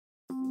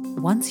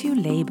Once you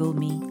label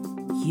me,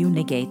 you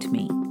negate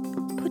me.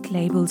 Put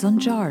labels on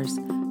jars,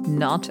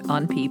 not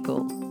on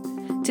people.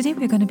 Today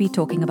we're going to be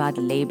talking about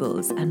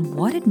labels and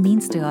what it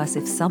means to us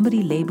if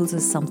somebody labels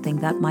us something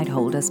that might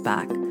hold us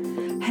back.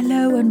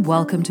 Hello and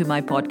welcome to my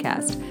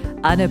podcast,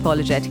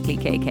 Unapologetically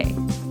KK.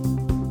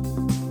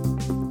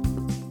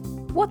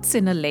 What's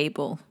in a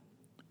label?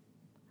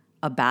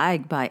 A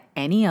bag by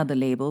any other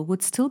label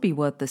would still be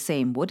worth the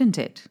same, wouldn't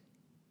it?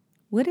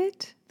 Would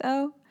it,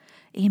 though?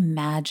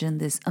 Imagine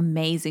this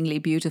amazingly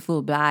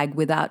beautiful bag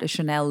without a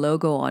Chanel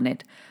logo on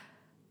it.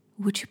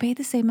 Would you pay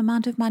the same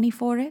amount of money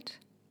for it?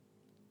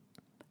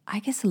 I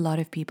guess a lot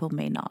of people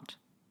may not.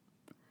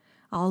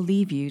 I'll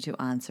leave you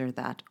to answer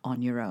that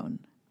on your own.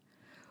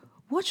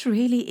 What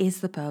really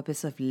is the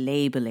purpose of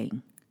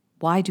labeling?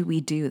 Why do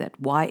we do that?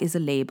 Why is a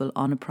label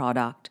on a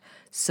product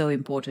so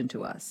important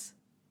to us?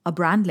 A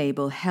brand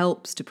label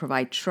helps to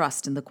provide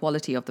trust in the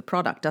quality of the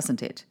product,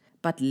 doesn't it?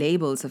 But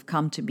labels have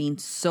come to mean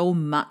so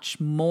much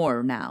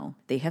more now.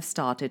 They have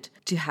started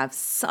to have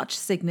such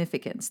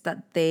significance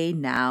that they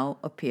now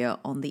appear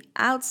on the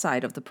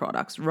outside of the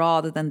products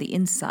rather than the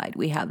inside.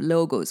 We have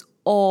logos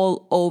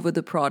all over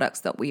the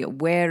products that we are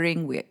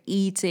wearing, we're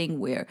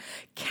eating, we're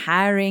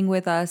carrying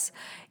with us.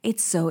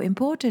 It's so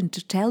important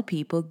to tell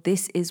people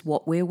this is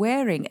what we're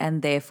wearing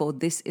and therefore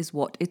this is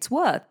what it's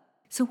worth.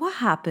 So what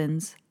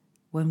happens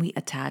when we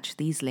attach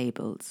these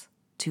labels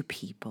to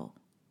people?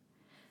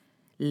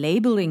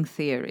 Labeling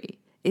theory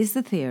is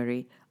the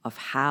theory of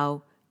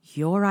how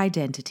your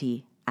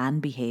identity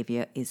and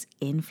behavior is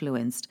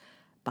influenced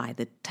by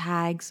the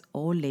tags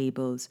or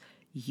labels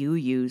you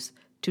use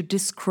to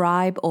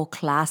describe or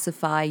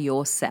classify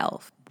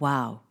yourself.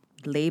 Wow.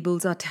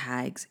 Labels are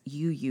tags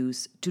you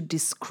use to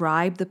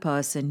describe the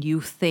person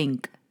you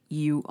think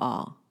you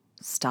are.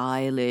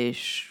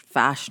 Stylish,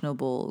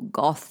 fashionable,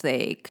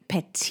 gothic,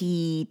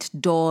 petite,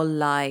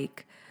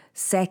 doll-like,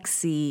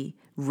 sexy,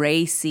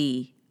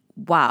 racy.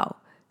 Wow.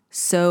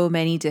 So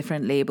many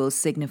different labels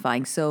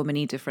signifying so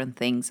many different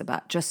things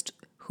about just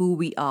who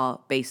we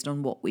are based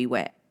on what we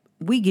wear.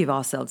 We give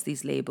ourselves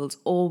these labels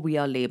or we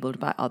are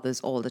labeled by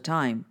others all the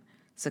time.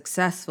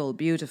 Successful,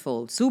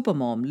 beautiful,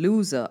 supermom,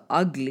 loser,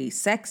 ugly,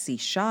 sexy,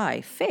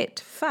 shy, fit,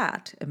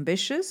 fat,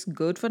 ambitious,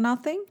 good for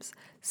nothing.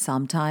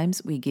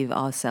 Sometimes we give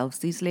ourselves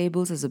these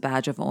labels as a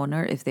badge of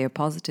honor if they're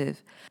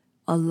positive.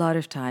 A lot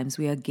of times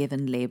we are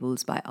given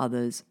labels by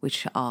others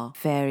which are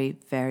very,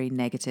 very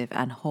negative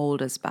and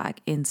hold us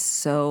back in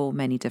so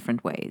many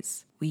different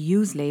ways. We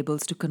use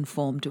labels to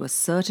conform to a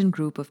certain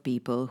group of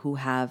people who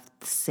have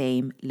the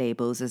same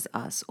labels as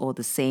us or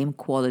the same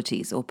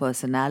qualities or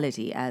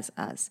personality as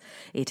us.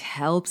 It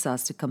helps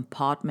us to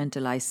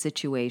compartmentalize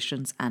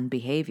situations and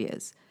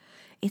behaviors.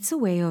 It's a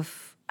way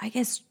of,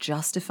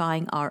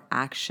 justifying our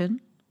action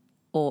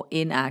or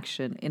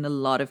inaction in a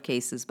lot of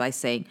cases by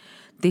saying,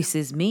 this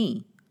is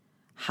me.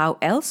 How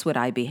else would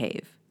I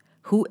behave?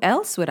 Who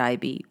else would I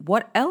be?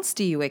 What else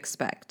do you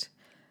expect?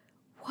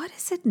 What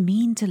does it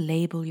mean to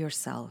label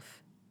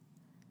yourself?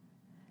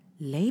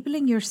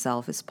 Labeling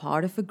yourself as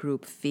part of a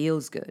group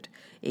feels good.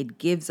 It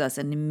gives us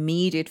an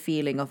immediate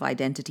feeling of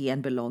identity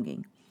and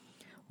belonging.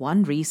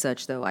 One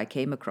research, though, I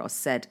came across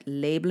said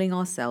labeling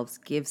ourselves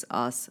gives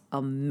us a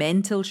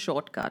mental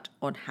shortcut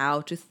on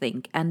how to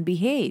think and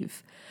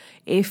behave.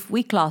 If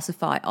we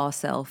classify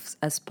ourselves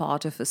as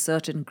part of a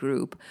certain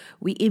group,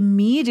 we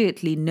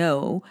immediately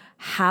know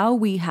how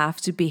we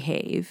have to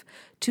behave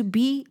to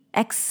be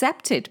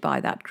accepted by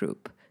that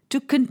group, to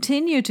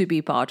continue to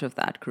be part of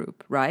that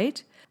group,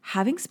 right?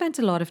 Having spent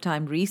a lot of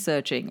time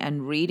researching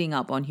and reading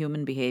up on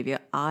human behavior,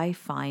 I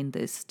find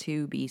this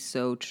to be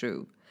so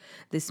true.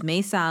 This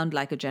may sound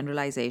like a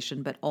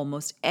generalization, but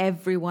almost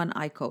everyone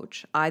I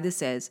coach either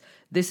says,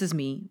 this is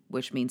me,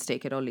 which means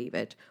take it or leave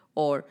it,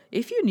 or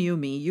if you knew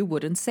me, you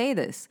wouldn't say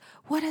this.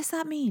 What does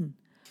that mean?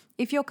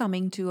 If you're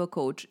coming to a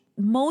coach,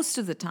 most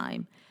of the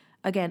time,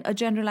 again, a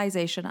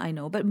generalization I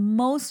know, but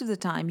most of the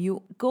time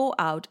you go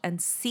out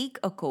and seek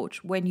a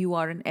coach when you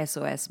are in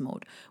SOS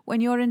mode, when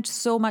you're in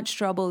so much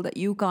trouble that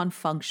you can't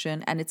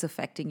function and it's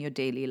affecting your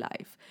daily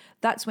life.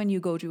 That's when you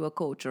go to a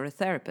coach or a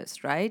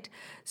therapist, right?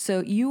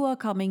 So you are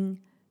coming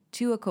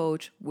to a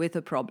coach with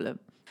a problem,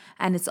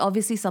 and it's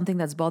obviously something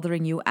that's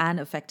bothering you and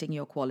affecting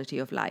your quality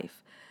of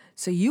life.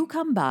 So you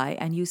come by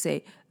and you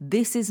say,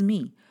 this is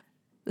me.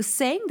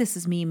 Saying this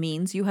is me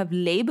means you have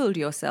labeled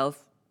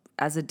yourself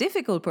as a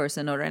difficult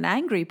person or an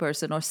angry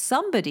person or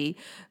somebody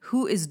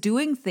who is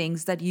doing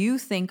things that you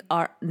think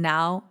are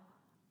now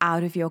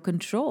out of your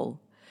control.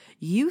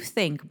 You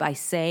think by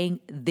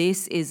saying,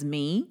 this is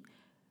me,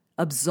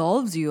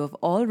 absolves you of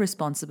all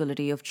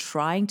responsibility of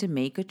trying to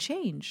make a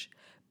change.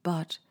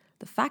 But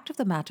the fact of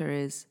the matter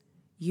is,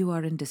 you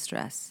are in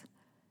distress.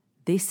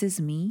 This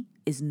is me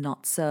is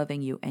not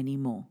serving you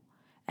anymore.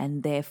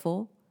 And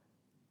therefore,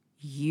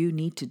 you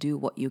need to do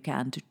what you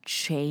can to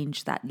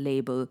change that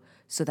label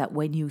so that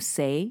when you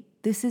say,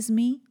 this is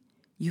me,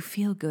 you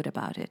feel good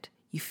about it.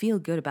 You feel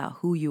good about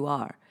who you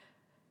are.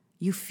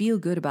 You feel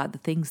good about the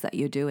things that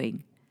you're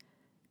doing.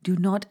 Do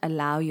not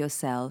allow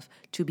yourself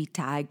to be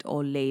tagged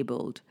or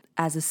labeled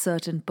as a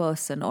certain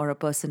person or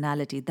a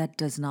personality that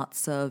does not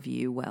serve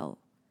you well.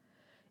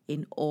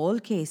 In all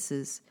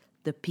cases,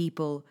 the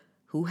people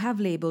who have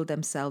labeled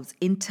themselves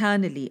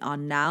internally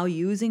are now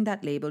using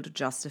that label to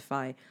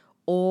justify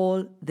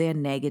all their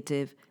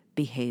negative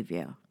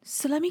behavior.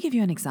 So let me give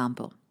you an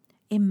example.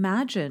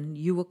 Imagine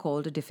you were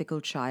called a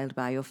difficult child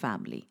by your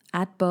family.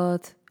 At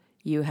birth,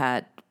 you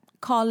had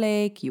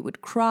colic, you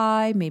would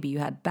cry, maybe you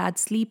had bad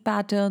sleep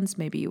patterns,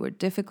 maybe you were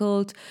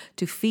difficult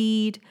to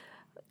feed.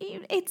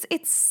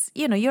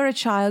 You're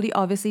a child, you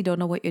obviously don't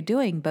know what you're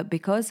doing, but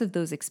because of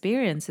those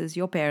experiences,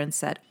 your parents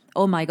said,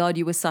 "Oh my God,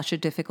 you were such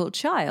a difficult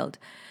child."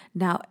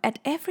 Now, at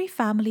every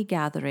family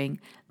gathering,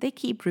 they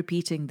keep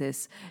repeating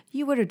this.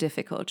 You were a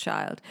difficult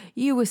child.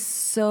 You were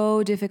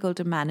so difficult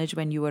to manage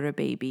when you were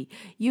a baby.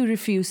 You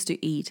refused to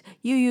eat.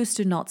 You used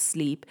to not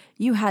sleep.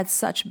 You had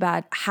such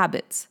bad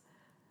habits.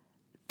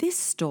 This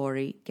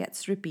story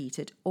gets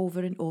repeated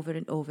over and over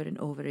and over and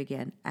over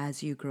again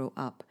as you grow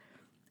up.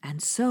 And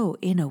so,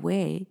 in a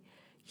way,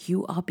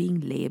 you are being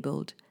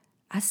labeled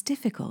as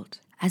difficult.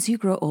 As you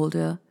grow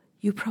older,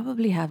 you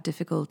probably have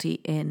difficulty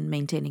in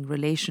maintaining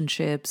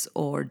relationships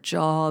or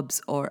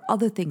jobs or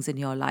other things in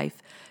your life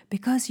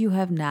because you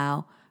have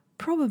now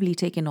probably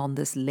taken on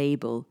this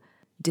label,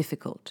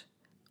 difficult.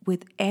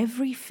 With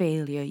every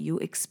failure you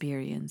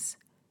experience,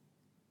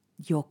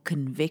 your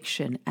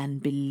conviction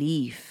and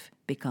belief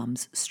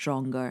becomes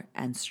stronger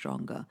and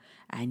stronger,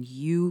 and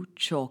you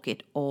chalk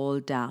it all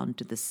down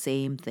to the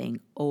same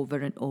thing over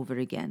and over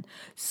again,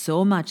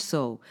 so much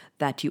so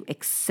that you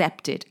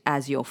accept it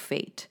as your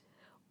fate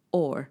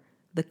or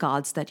the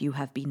cards that you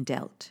have been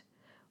dealt.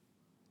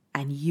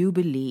 And you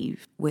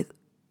believe with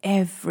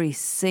every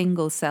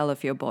single cell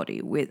of your body,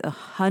 with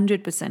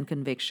 100%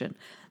 conviction,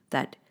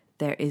 that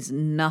there is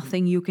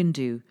nothing you can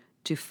do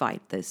to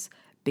fight this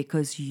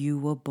because you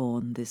were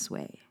born this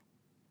way.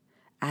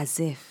 As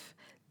if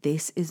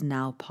this is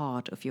now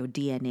part of your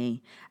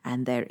DNA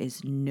and there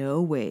is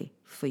no way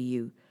for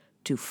you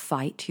to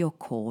fight your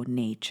core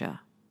nature.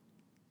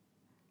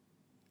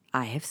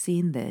 I have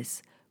seen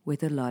this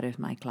with a lot of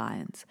my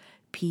clients.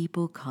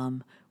 People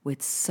come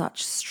with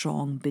such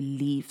strong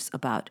beliefs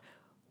about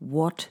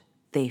what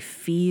they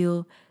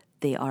feel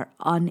they are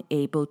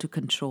unable to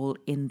control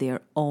in their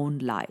own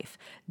life.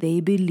 They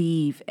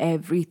believe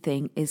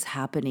everything is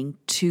happening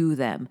to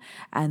them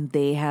and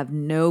they have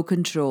no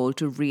control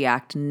to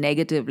react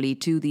negatively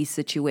to these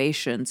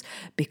situations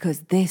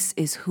because this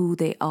is who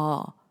they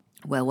are.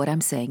 Well, what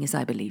I'm saying is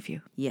I believe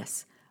you.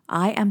 Yes,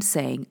 I am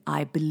saying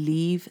I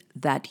believe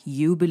that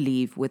you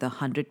believe with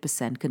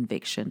 100%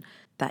 conviction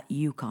that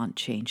you can't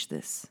change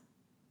this.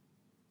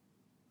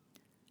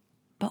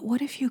 But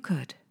what if you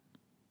could?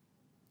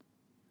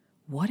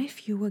 What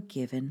if you were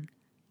given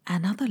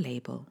another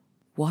label?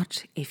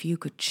 What if you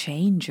could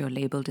change your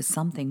label to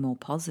something more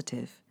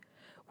positive?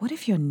 What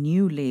if your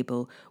new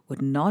label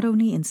would not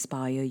only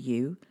inspire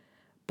you,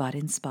 but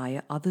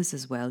inspire others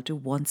as well to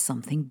want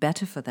something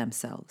better for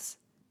themselves?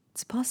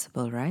 It's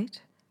possible,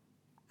 right?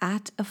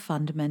 At a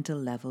fundamental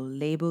level,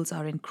 labels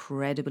are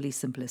incredibly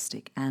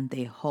simplistic and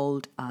they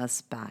hold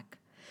us back.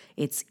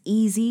 It's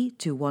easy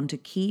to want to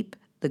keep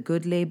the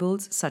good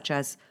labels, such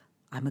as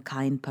I'm a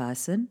kind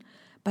person,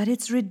 but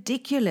it's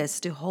ridiculous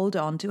to hold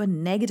on to a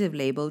negative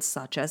label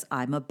such as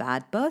I'm a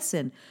bad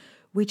person,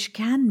 which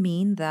can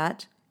mean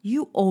that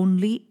you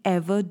only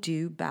ever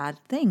do bad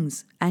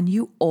things and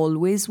you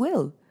always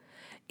will.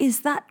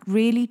 Is that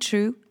really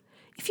true?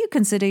 If you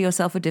consider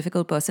yourself a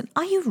difficult person,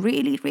 are you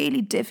really,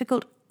 really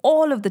difficult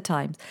all of the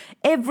time?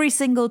 Every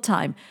single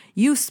time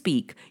you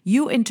speak,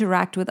 you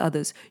interact with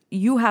others,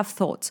 you have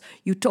thoughts,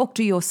 you talk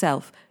to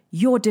yourself,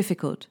 you're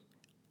difficult.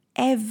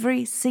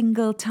 Every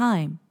single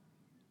time.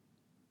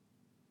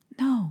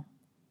 No,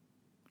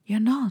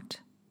 you're not.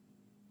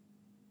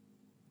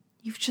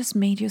 You've just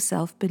made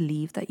yourself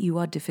believe that you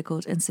are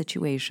difficult in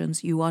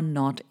situations you are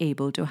not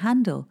able to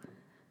handle.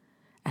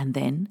 And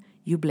then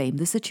you blame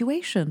the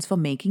situations for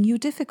making you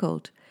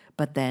difficult.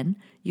 But then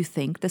you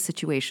think the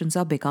situations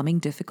are becoming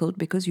difficult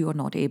because you are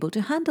not able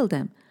to handle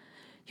them.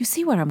 You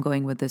see where I'm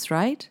going with this,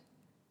 right?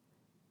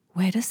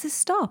 Where does this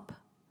stop?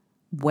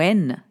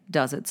 When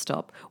does it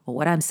stop? Well,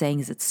 what I'm saying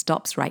is it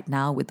stops right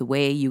now with the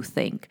way you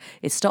think.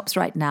 It stops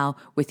right now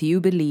with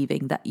you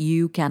believing that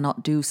you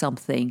cannot do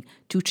something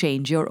to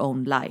change your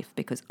own life,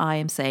 because I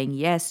am saying,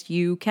 yes,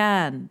 you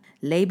can.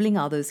 Labeling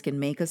others can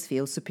make us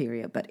feel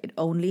superior, but it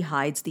only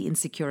hides the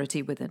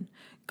insecurity within.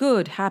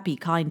 Good, happy,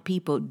 kind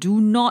people do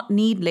not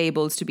need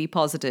labels to be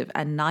positive,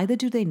 and neither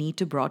do they need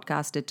to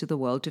broadcast it to the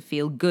world to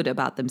feel good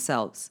about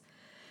themselves.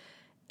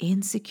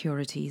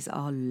 Insecurities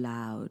are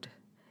loud.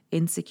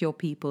 Insecure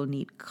people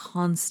need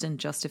constant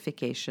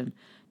justification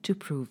to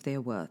prove their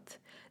worth.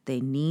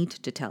 They need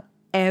to tell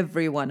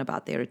everyone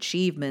about their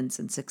achievements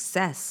and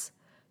success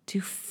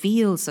to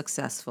feel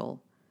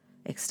successful.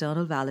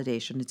 External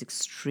validation is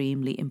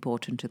extremely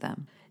important to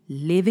them.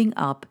 Living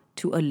up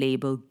to a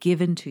label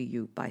given to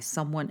you by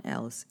someone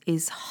else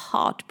is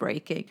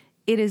heartbreaking.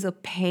 It is a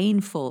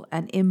painful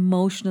and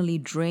emotionally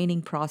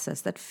draining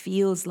process that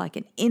feels like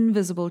an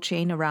invisible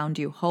chain around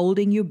you,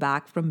 holding you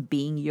back from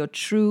being your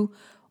true,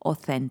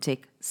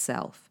 authentic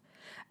self.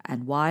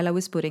 And while I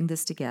was putting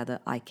this together,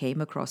 I came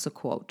across a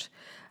quote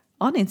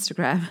on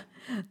Instagram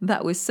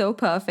that was so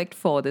perfect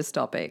for this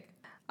topic.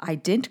 I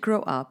didn't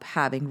grow up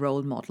having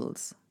role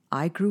models.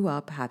 I grew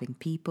up having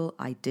people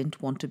I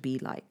didn't want to be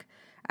like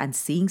and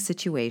seeing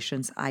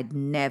situations I'd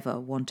never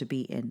want to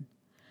be in.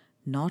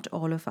 Not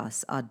all of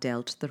us are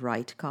dealt the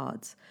right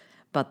cards,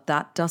 but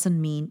that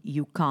doesn't mean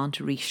you can't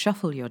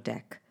reshuffle your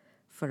deck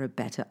for a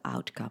better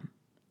outcome.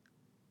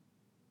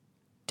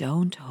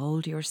 Don't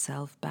hold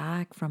yourself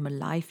back from a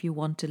life you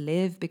want to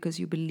live because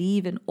you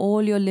believe in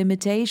all your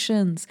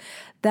limitations.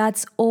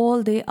 That's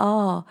all they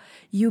are.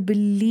 You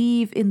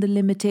believe in the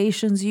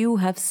limitations you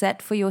have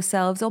set for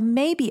yourselves, or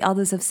maybe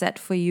others have set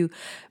for you.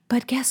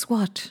 But guess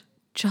what?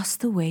 Just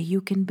the way you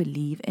can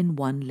believe in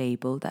one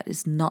label that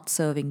is not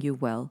serving you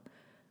well,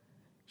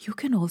 you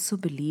can also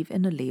believe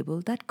in a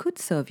label that could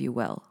serve you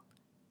well.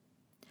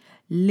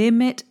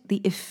 Limit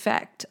the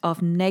effect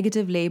of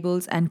negative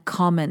labels and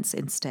comments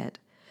instead.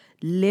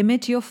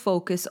 Limit your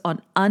focus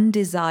on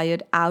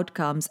undesired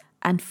outcomes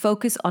and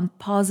focus on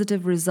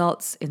positive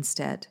results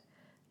instead.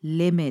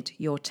 Limit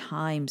your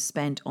time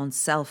spent on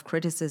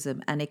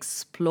self-criticism and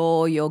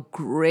explore your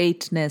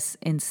greatness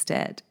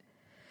instead.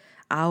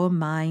 Our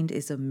mind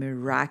is a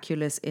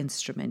miraculous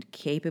instrument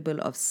capable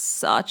of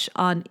such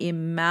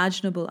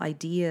unimaginable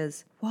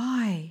ideas.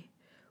 Why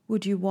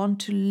would you want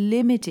to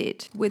limit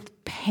it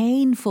with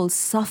painful,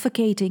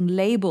 suffocating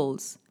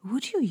labels?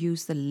 Would you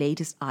use the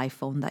latest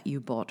iPhone that you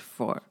bought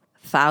for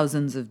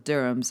thousands of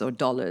dirhams or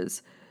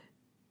dollars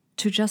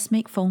to just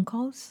make phone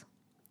calls?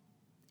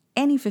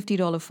 Any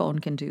 $50 phone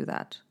can do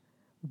that.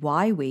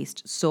 Why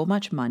waste so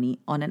much money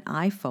on an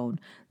iPhone,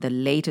 the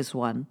latest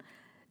one,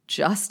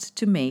 just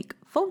to make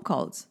phone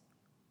calls?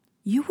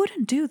 You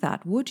wouldn't do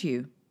that, would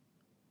you?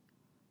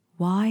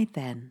 Why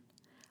then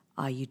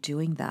are you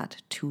doing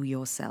that to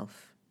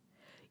yourself?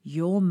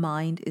 Your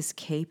mind is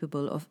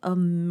capable of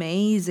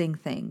amazing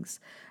things,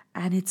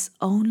 and it's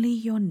only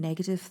your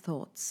negative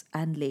thoughts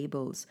and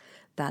labels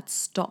that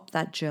stop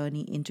that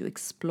journey into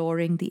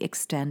exploring the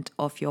extent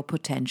of your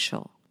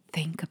potential.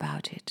 Think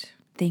about it.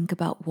 Think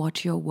about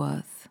what you're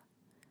worth.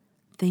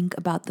 Think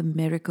about the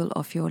miracle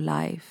of your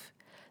life.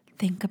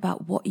 Think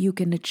about what you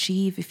can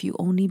achieve if you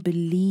only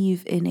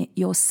believe in it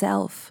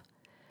yourself.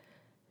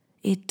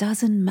 It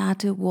doesn't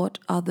matter what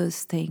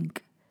others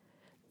think.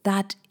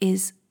 That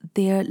is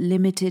their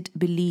limited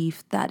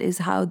belief. That is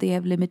how they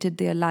have limited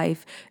their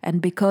life.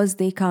 And because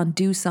they can't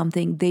do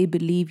something, they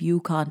believe you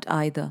can't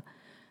either.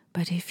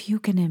 But if you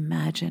can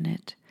imagine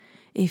it,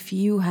 if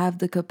you have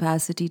the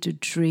capacity to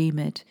dream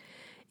it,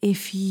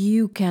 if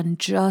you can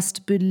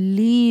just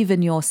believe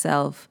in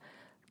yourself,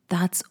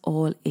 that's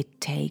all it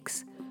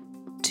takes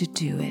to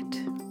do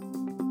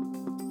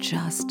it.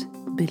 Just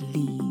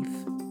believe.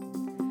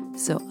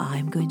 So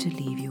I'm going to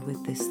leave you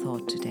with this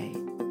thought today.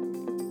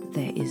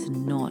 There is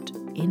not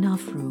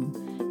enough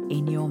room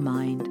in your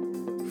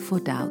mind for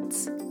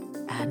doubts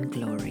and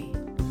glory.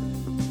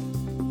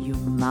 You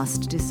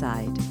must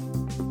decide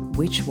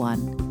which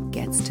one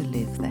gets to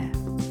live there.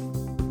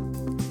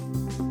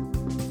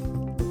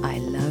 I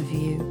love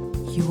you.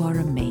 You are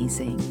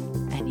amazing,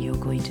 and you're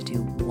going to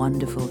do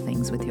wonderful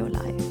things with your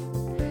life.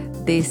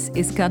 This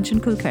is Kanchan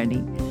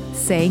Kulkarni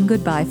saying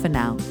goodbye for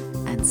now,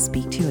 and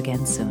speak to you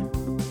again soon.